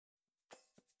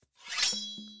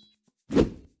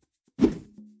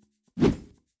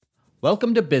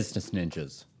Welcome to Business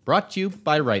Ninjas, brought to you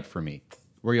by WriteForMe,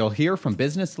 where you'll hear from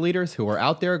business leaders who are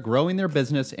out there growing their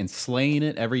business and slaying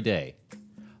it every day.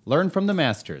 Learn from the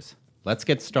masters. Let's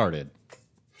get started.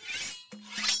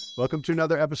 Welcome to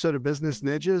another episode of Business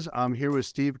Ninjas. I'm here with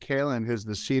Steve Kalin, who's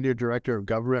the Senior Director of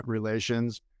Government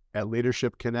Relations at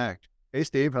Leadership Connect. Hey,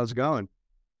 Steve, how's it going?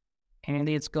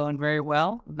 Andy, it's going very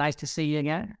well. Nice to see you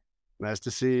again. Nice to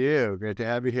see you. Great to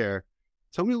have you here.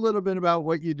 Tell me a little bit about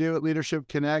what you do at Leadership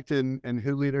Connect and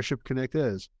who Leadership Connect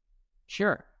is.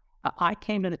 Sure. I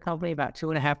came to the company about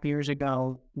 2.5 years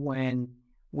ago when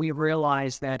we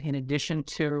realized that in addition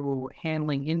to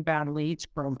handling inbound leads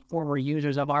from former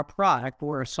users of our product,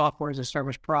 we're a software as a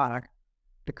service product,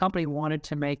 the company wanted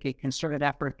to make a concerted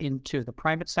effort into the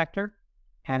private sector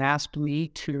and asked me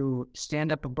to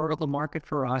stand up a vertical market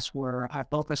for us where I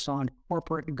focus on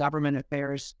corporate and government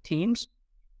affairs teams,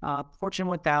 Fortune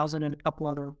 1000 and a couple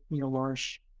other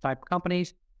large type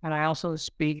companies. And I also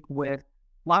speak with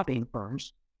lobbying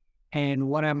firms. And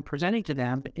what I'm presenting to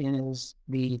them is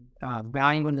the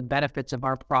value and the benefits of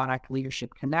our product,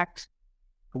 Leadership Connect,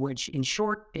 which in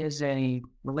short is a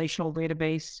relational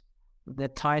database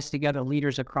that ties together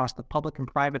leaders across the public and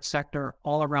private sector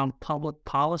all around public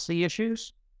policy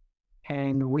issues.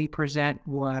 And we present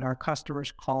what our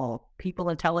customers call people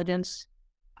intelligence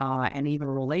and even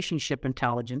relationship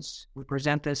intelligence. We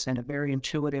present this in a very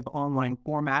intuitive online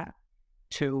format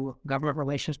to government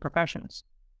relations professionals.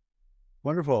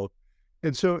 Wonderful.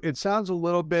 And so it sounds a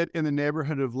little bit in the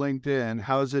neighborhood of LinkedIn.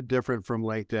 How is it different from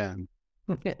LinkedIn?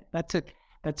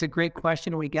 That's a great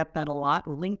question. We get that a lot.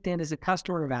 LinkedIn is a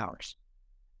customer of ours,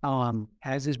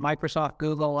 as is Microsoft,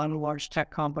 Google, and large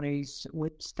tech companies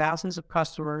with thousands of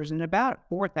customers. And about a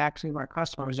fourth, actually, of our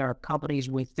customers are companies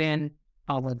within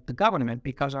the government,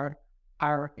 because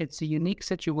it's a unique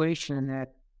situation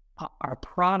that our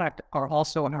product are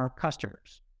also our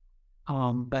customers.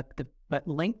 But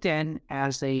LinkedIn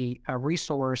as a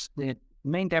resource, the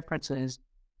main difference is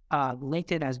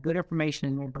LinkedIn has good information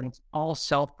in there, but it's all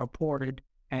self-reported,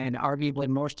 and arguably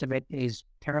most of it is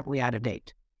terribly out of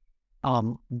date.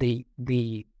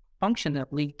 The function that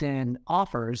LinkedIn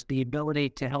offers, the ability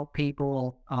to help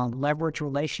people leverage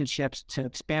relationships to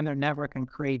expand their network and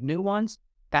create new ones,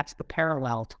 that's the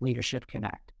parallel to Leadership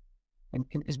Connect. And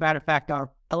as a matter of fact,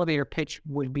 our elevator pitch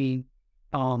would be,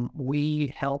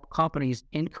 we help companies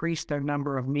increase their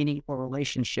number of meaningful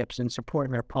relationships in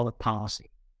supporting their public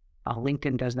policy.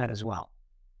 LinkedIn does that as well.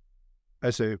 I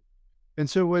see. And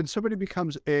so when somebody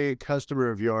becomes a customer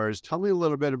of yours, tell me a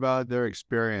little bit about their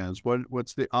experience.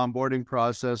 What's the onboarding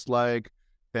process like,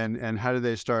 and how do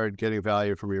they start getting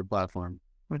value from your platform?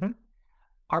 Mm-hmm.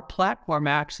 Our platform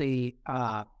actually,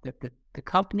 the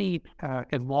company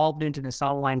evolved into this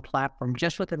online platform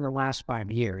just within the last 5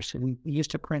 years. And we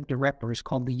used to print directories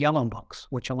called the Yellow Books,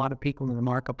 which a lot of people in the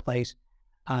marketplace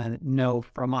know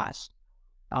from us.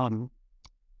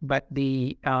 But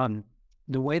the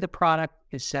way the product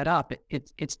is set up,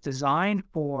 it's designed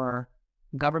for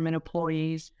government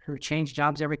employees who change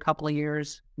jobs every couple of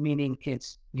years, meaning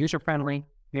it's user-friendly,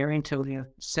 very intuitive,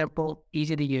 simple,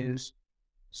 easy to use.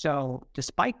 So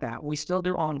despite that, we still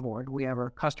do onboard. We have our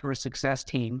customer success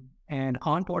team, and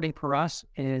onboarding for us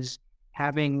is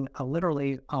having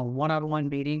literally one-on-one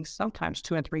meetings, sometimes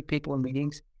 2 and 3 people in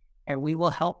meetings, and we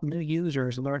will help new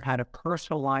users learn how to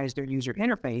personalize their user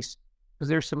interface, because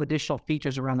there's some additional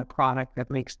features around the product that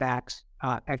makes that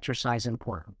exercise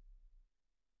important.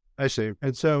 I see.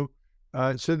 And so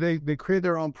they create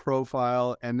their own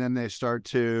profile, and then they start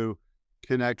to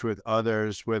connect with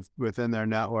others within their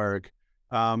network.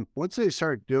 Once they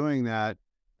start doing that,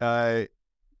 tell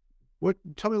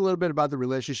me a little bit about the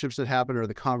relationships that happen, or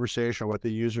the conversation, or what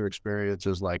the user experience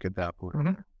is like at that point.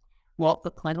 Mm-hmm. Well,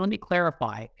 let me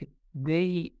clarify.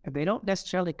 They don't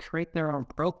necessarily create their own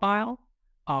profile.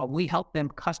 We help them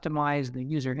customize the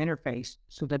user interface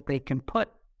so that they can put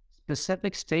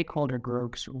specific stakeholder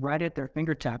groups right at their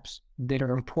fingertips that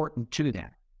are important to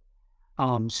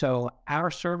them. So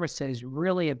our service is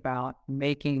really about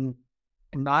making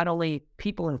not only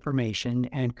people information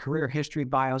and career history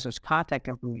bios as contact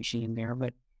information in there,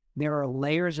 but there are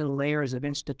layers and layers of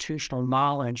institutional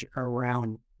knowledge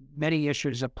around many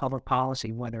issues of public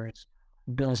policy, whether it's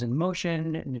bills in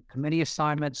motion and committee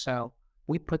assignments. So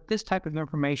we put this type of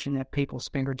information at people's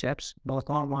fingertips, both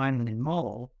online and in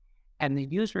mobile. And the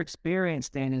user experience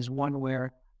then is one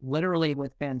where literally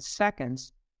within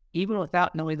seconds, even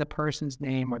without knowing the person's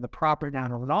name or the proper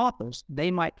noun of an office,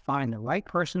 they might find the right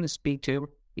person to speak to,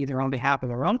 either on behalf of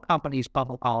their own company's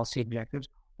public policy objectives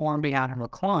or on behalf of a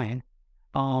client,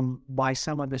 by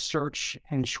some of the search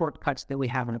and shortcuts that we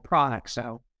have in the product.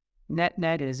 So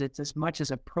net is it's as much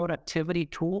as a productivity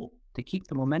tool to keep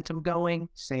the momentum going,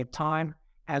 save time,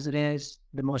 as it is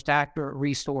the most accurate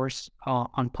resource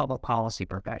on public policy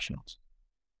professionals.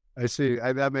 I see.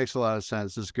 That makes a lot of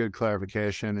sense. It's good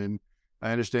clarification. And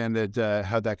I understand that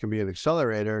how that can be an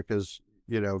accelerator because,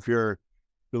 if you're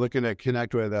looking to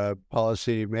connect with a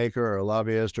policy maker or a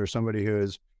lobbyist or somebody who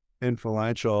is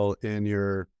influential in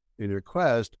your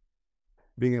quest,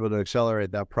 being able to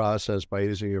accelerate that process by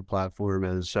using your platform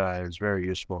is very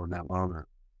useful in that moment.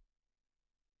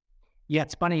 Yeah,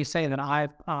 it's funny you say that.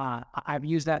 I've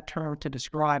used that term to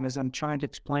describe as I'm trying to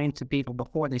explain to people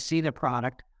before they see the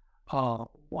product.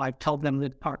 I've told them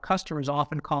that our customers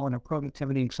often call it a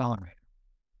productivity accelerator.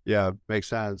 Yeah, makes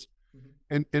sense.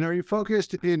 And are you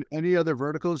focused in any other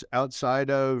verticals outside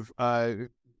of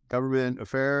government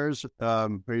affairs? Are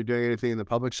you doing anything in the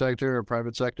public sector or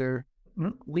private sector?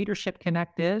 Leadership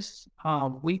Connect is.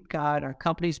 We've got our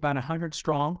company's about 100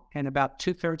 strong, and about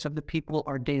 2/3 of the people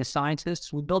are data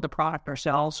scientists. We build a product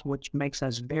ourselves, which makes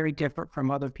us very different from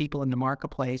other people in the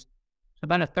marketplace. So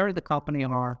about 1/3 of the company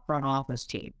are our front office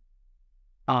team.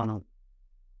 I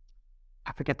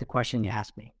forget the question you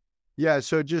asked me. Yeah.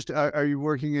 So just, are you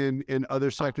working in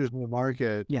other sectors of the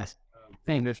market? Yes.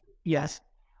 Yes.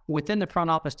 Within the front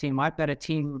office team, I've got a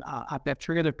team, I've got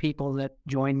 3 other people that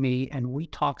join me, and we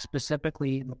talk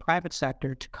specifically in the private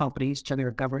sector to companies, to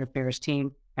their government affairs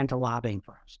team, and to lobbying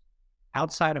firms.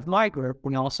 Outside of my group,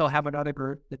 we also have another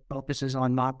group that focuses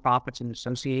on nonprofits and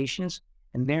associations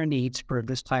and their needs for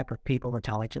this type of people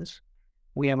intelligence.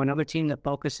 We have another team that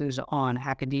focuses on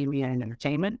academia and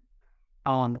entertainment.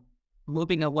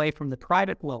 Moving away from the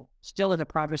private, still in the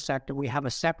private sector, we have a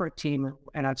separate team,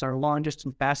 and that's our largest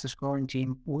and fastest growing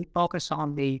team. We focus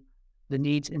on the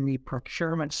needs in the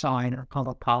procurement side of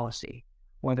public policy,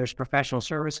 whether it's professional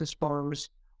services firms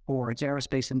or it's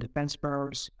aerospace and defense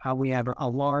firms. We have a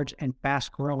large and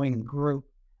fast growing group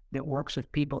that works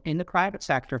with people in the private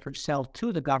sector to sell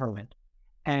to the government.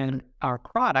 And our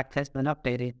product has been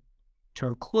updated to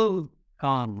include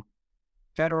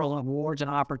federal awards and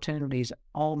opportunities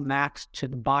all maxed to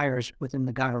the buyers within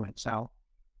the government. So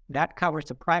that covers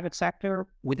the private sector.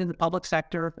 Within the public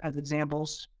sector, as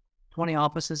examples, 20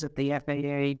 offices at the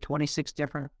FAA, 26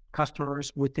 different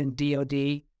customers within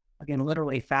DOD. Again,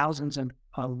 literally thousands of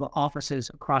offices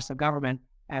across the government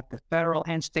at the federal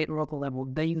and state and local level.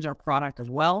 They use our product as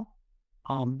well.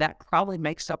 That probably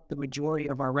makes up the majority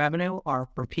of our revenue are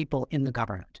for people in the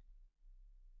government.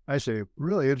 I see.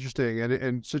 Really interesting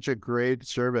and such a great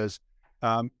service.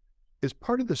 As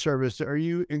part of the service, are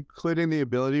you including the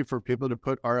ability for people to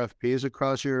put RFPs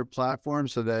across your platform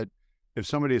so that if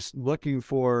somebody's looking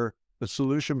for a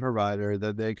solution provider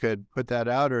that they could put that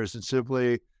out, or is it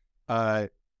simply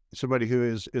somebody who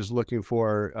is looking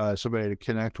for somebody to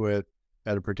connect with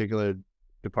at a particular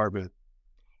department?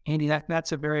 Andy,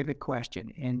 that's a very good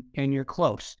question, and you're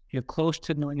close. You're close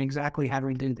to knowing exactly how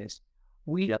to do this.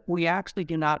 We actually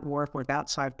do not work with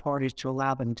outside parties to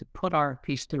allow them to put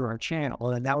RFPs through our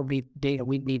channel, and that would be data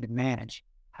we need to manage.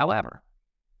 However,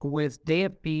 with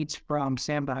data feeds from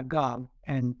SAM.gov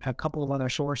and a couple of other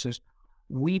sources,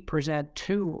 we present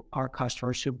to our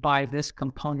customers who buy this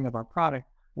component of our product,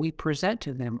 we present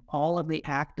to them all of the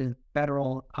active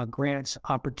federal grants,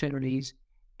 opportunities,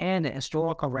 and a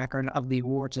historical record of the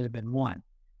awards that have been won.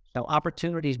 So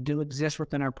opportunities do exist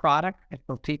within our product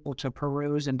for people to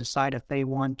peruse and decide if they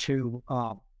want to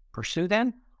pursue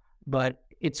them, but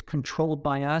it's controlled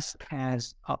by us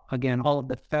as, again, all of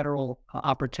the federal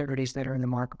opportunities that are in the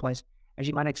marketplace. As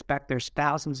you might expect, there's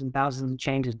thousands and thousands of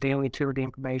changes daily to the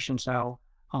information, so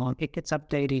it gets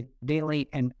updated daily,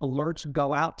 and alerts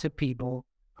go out to people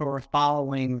who are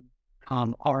following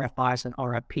RFIs and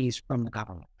RFPs from the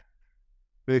government.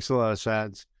 Makes a lot of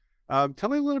sense. Tell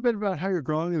me a little bit about how you're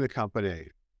growing in the company.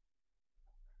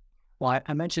 Well,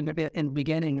 I mentioned a bit in the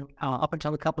beginning, up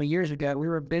until a couple of years ago, we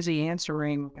were busy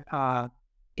answering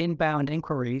inbound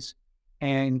inquiries,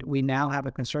 and we now have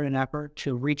a concerted effort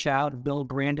to reach out and build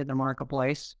brand in the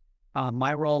marketplace.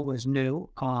 My role was new.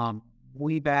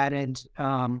 We've added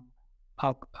a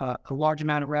large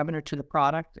amount of revenue to the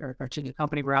product, or to the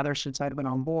company rather, since I've been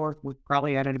on board. We've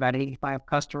probably added about 85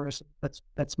 customers.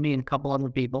 That's me and a couple other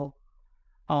people.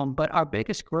 But our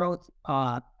biggest growth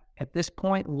at this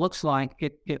point looks like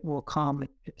it will come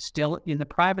still in the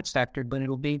private sector, but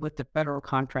it'll be with the federal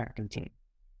contracting team.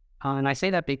 And I say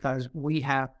that because we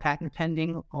have patent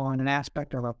pending on an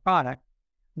aspect of our product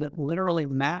that literally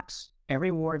maps every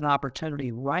award and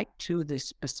opportunity right to the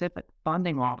specific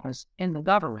funding office in the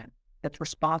government that's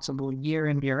responsible year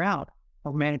in, year out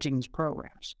for managing these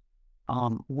programs.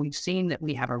 We've seen that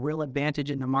we have a real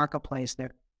advantage in the marketplace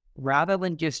that rather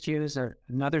than just use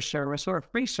another service or a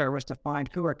free service to find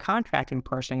who are contracting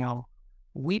personnel,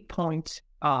 we point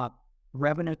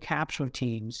revenue capture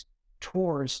teams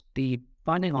towards the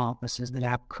funding offices that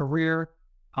have career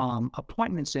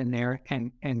appointments in there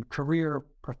and career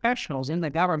professionals in the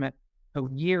government who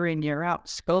year in, year out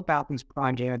scope out these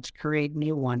projects, create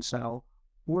new ones. So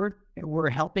we're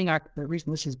helping the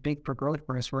reason this is big for growth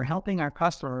for us, we're helping our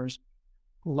customers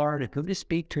learn who to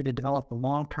speak to develop the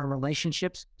long-term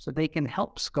relationships so they can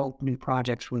help scope new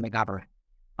projects from the government.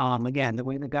 Again, the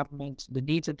way the government, the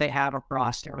needs that they have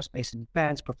across aerospace and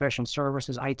defense, professional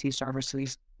services, IT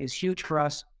services is huge for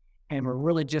us. And we're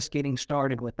really just getting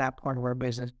started with that part of our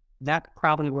business. That's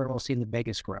probably where we'll see the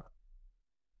biggest growth.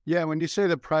 Yeah, when you say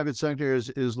the private sector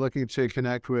is looking to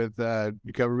connect with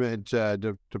government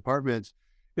departments,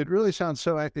 it really sounds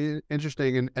so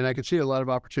interesting. And I can see a lot of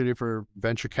opportunity for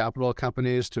venture capital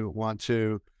companies to want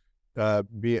to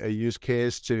be a use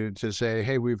case to say,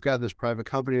 hey, we've got this private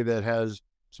company that has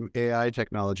some AI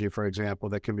technology, for example,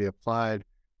 that can be applied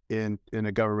in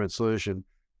a government solution.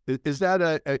 Is that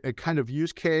a kind of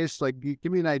use case? Like,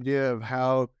 give me an idea of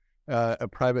how a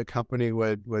private company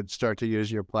would start to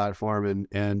use your platform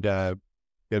and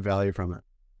get value from it.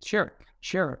 Sure.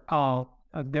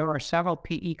 There are several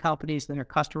PE companies that are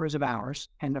customers of ours,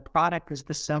 and the product is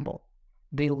this simple.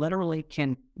 They literally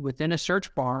can, within a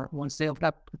search bar, once they open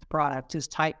up the product, just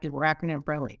type, we're acronym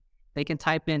friendly. They can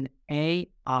type in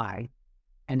AI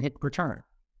and hit return.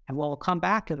 And what will come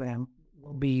back to them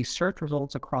will be search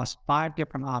results across 5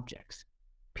 different objects.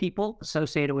 People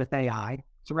associated with AI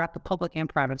throughout the public and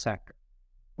private sector.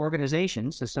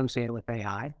 Organizations associated with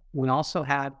AI. We also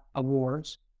have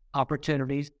awards,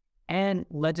 opportunities, and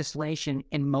legislation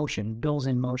in motion, bills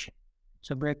in motion.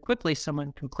 So very quickly,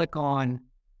 someone can click on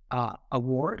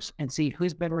awards and see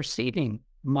who's been receiving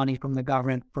money from the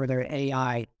government for their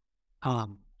AI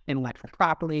intellectual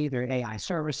property, their AI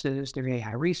services, their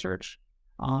AI research.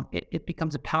 It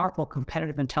becomes a powerful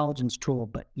competitive intelligence tool.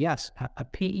 But yes, a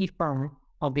PE firm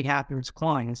on behalf of its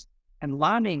clients, and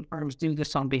lobbying firms do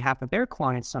this on behalf of their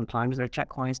clients sometimes, their tech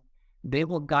clients, they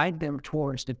will guide them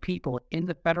towards the people in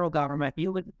the federal government.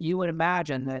 You would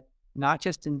imagine that not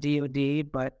just in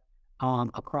DoD, but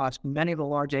across many of the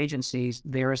large agencies,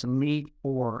 there is a need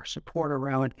for support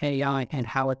around AI and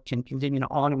how it can continue to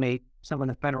automate some of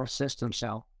the federal systems.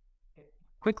 So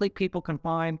quickly people can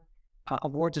find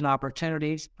awards and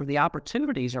opportunities. For the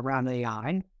opportunities around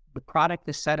AI, the product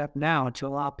is set up now to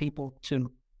allow people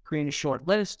to create a short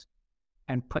list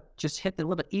and hit the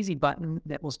little easy button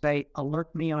that will say,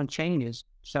 alert me on changes.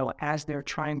 So as they're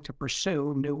trying to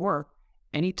pursue new work,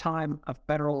 anytime a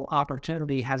federal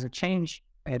opportunity has a change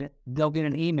in it, they'll get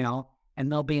an email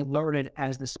and they'll be alerted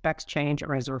as the specs change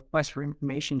or as the request for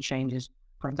information changes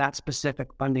from that specific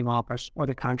funding office or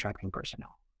the contracting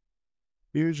personnel.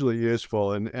 Hugely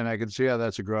useful. And I can see how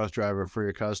that's a growth driver for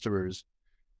your customers.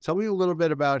 Tell me a little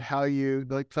bit about how you,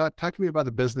 talk to me about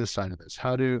the business side of this.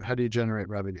 How do you generate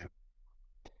revenue?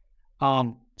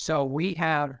 So we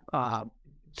have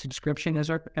subscription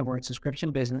we're a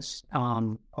subscription business.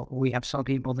 We have some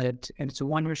people and it's a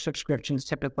 1-year subscriptions.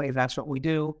 Typically, that's what we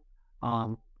do.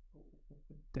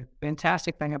 The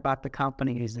fantastic thing about the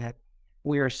company is that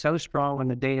we are so strong in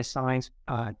the data science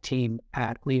team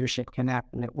at Leadership Connect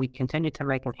that we continue to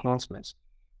make enhancements.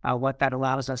 What that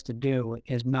allows us to do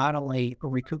is not only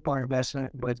recoup our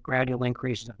investment with gradual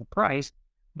increases in the price,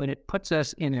 but it puts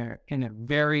us in a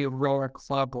very rare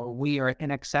club where we are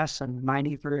in excess of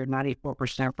 93 or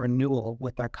 94% renewal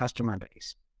with our customer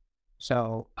base.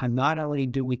 So not only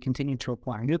do we continue to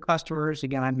acquire new customers,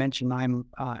 again, I mentioned I'm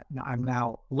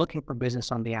now looking for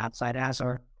business on the outside, as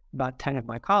are about 10 of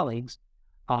my colleagues,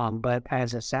 but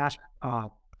as a SaaS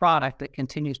product that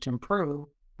continues to improve,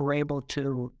 we're able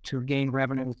to gain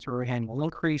revenue through annual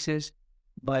increases.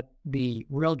 But the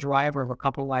real driver of a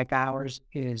company like ours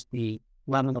is the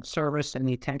level of service and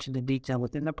the attention to detail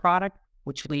within the product,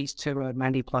 which leads to a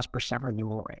 90+%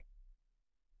 renewal rate.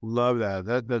 Love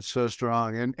that. That's so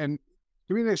strong. And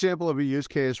give me an example of a use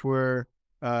case where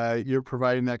you're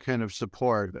providing that kind of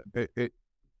support.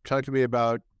 Talk to me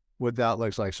about what that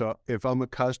looks like. So if I'm a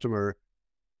customer,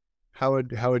 how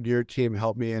would your team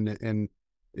help me in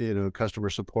customer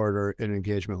support or an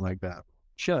engagement like that?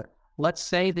 Sure. Let's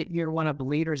say that you're one of the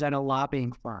leaders at a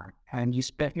lobbying firm and you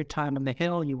spent your time on the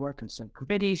Hill, you work in some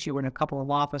committees, you were in a couple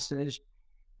of offices,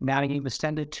 now you've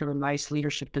ascended to a nice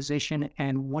leadership position,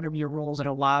 and one of your roles at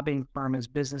a lobbying firm is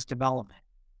business development.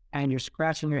 And you're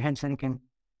scratching your head thinking,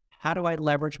 how do I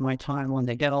leverage my time on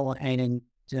the Hill and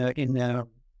in the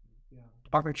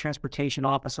Department of Transportation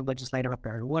Office of Legislative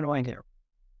Affairs? What do I do?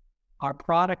 Our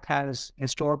product has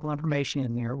historical information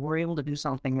in there. We're able to do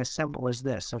something as simple as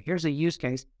this. So here's a use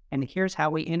case, and here's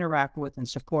how we interact with and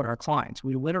support our clients.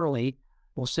 We literally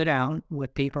we'll sit down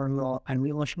with people and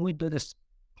we do this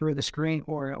through the screen,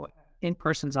 or in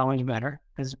person's always better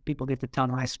because people get to tell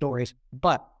nice stories.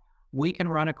 But we can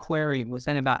run a query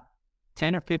within about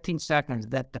 10 or 15 seconds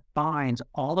that defines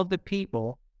all of the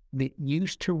people that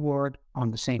used to work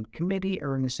on the same committee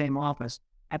or in the same office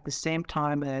at the same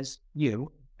time as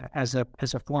you, as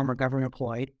a former government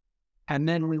employee. And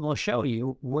then we will show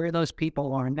you where those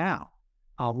people are now.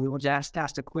 We will just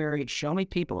ask the query, show me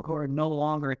people who are no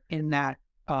longer in that,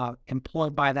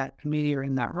 employed by that committee or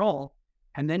in that role.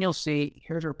 And then you'll see,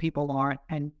 here's where people are.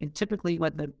 And typically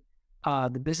what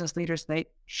the business leaders, they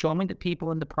show me the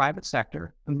people in the private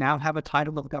sector who now have a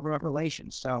title of government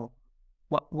relations. So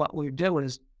what we do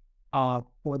is,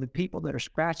 for the people that are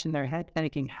scratching their head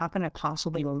thinking, how can I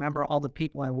possibly remember all the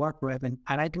people I work with and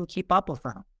I didn't keep up with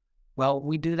them? Well,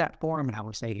 we do that for them now.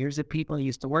 We say, here's the people you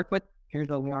used to work with, here's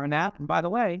where we are now. And by the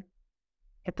way,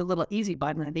 hit the little easy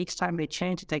button, and each time they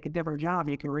change to take a different job,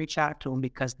 you can reach out to them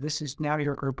because this is now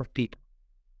your group of people.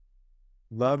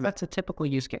 Love it. That's a typical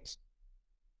use case.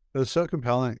 It's so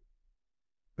compelling.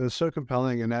 It's so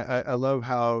compelling. And I love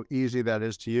how easy that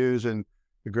is to use, and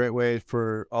a great way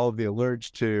for all of the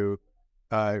alerts to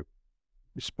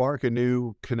spark a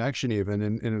new connection even.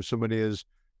 And if somebody is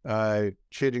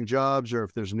changing jobs, or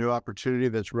if there's a new opportunity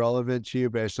that's relevant to you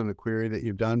based on the query that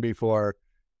you've done before,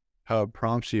 how it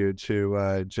prompts you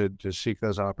to seek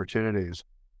those opportunities.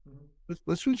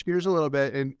 Let's switch gears a little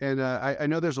bit. And I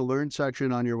know there's a learn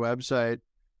section on your website.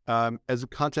 As a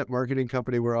content marketing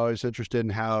company, we're always interested in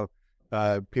how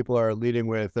people are leading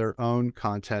with their own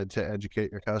content to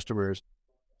educate your customers.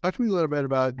 Talk to me a little bit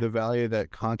about the value that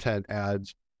content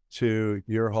adds to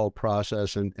your whole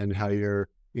process and how you're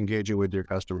engaging with your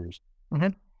customers. Mm-hmm.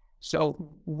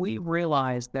 So we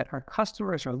realize that our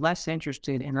customers are less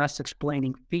interested in us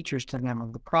explaining features to them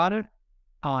of the product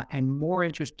and more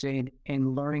interested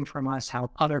in learning from us how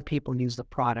other people use the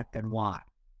product and why.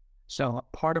 So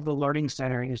part of the Learning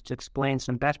Center is to explain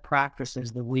some best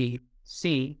practices that we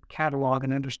see, catalog,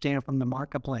 and understand from the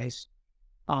marketplace.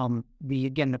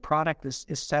 The product is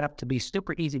set up to be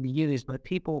super easy to use, but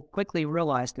people quickly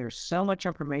realize there's so much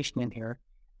information in here.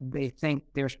 They think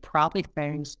there's probably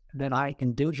things that I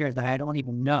can do here that I don't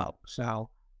even know. So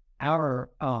our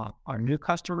new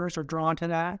customers are drawn to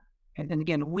that. And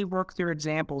again, we work through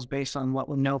examples based on what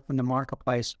we know from the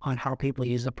marketplace on how people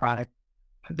use the product.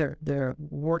 They're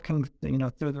working,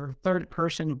 through their third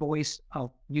person voice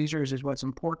of users is what's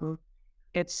important.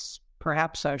 It's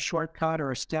perhaps a shortcut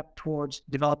or a step towards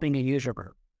developing a user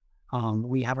group.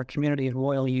 We have a community of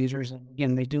loyal users, and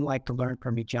again, they do like to learn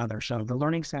from each other. So the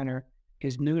Learning Center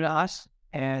is new to us,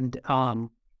 and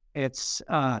it's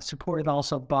supported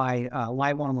also by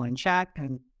live online chat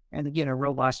and again, a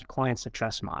robust client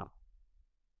success model.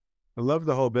 I love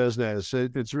the whole business.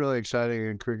 It's really exciting,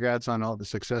 and congrats on all the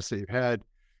success that you've had.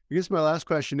 I guess my last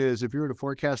question is, if you were to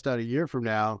forecast out a year from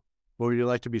now, what would you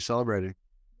like to be celebrating?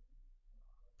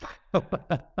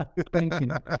 Thank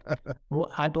you.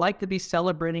 Well, I'd like to be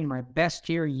celebrating my best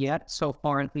year yet so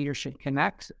far at Leadership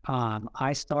Connect.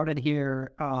 I started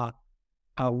here,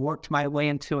 worked my way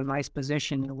into a nice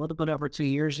position a little bit over 2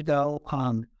 years ago.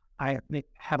 I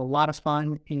had a lot of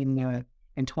fun in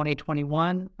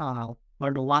 2021.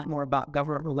 Learned a lot more about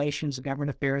government relations, government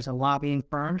affairs, and lobbying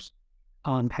firms.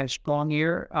 Had a strong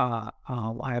year. I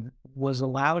was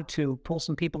allowed to pull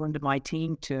some people into my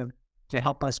team to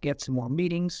help us get some more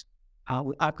meetings.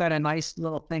 I've got a nice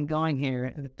little thing going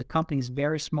here. The company's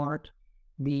very smart.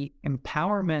 The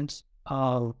empowerment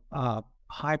of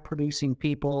high-producing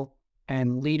people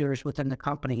and leaders within the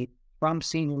company from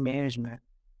senior management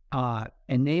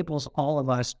enables all of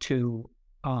us to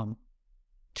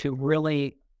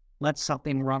really let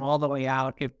something run all the way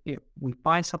out. If we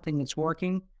find something that's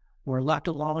working, we're left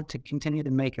alone to continue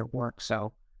to make it work.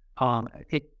 So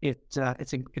it's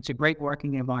a great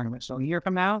working environment. So a year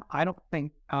from now, I don't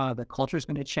think the culture is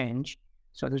going to change.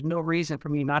 So there's no reason for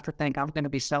me not to think I'm going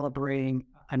to be celebrating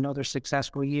another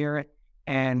successful year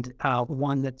and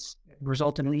one that's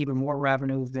resulted in even more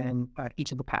revenue than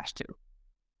each of the past two.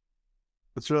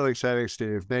 That's really exciting,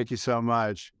 Steve. Thank you so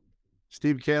much.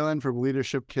 Steve Kalin from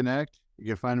Leadership Connect. You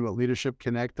can find him at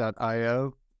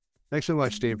leadershipconnect.io. Thanks so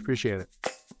much, Steve. Appreciate it.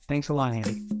 Thanks a lot,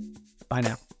 Andy. Bye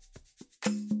now.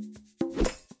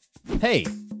 Hey,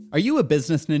 are you a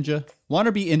business ninja? Want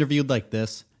to be interviewed like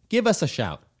this? Give us a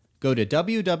shout. Go to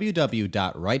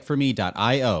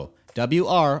www.writeforme.io,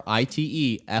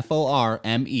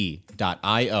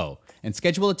 WriteForme.io, and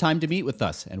schedule a time to meet with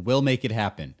us, and we'll make it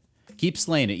happen. Keep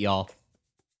slaying it, y'all.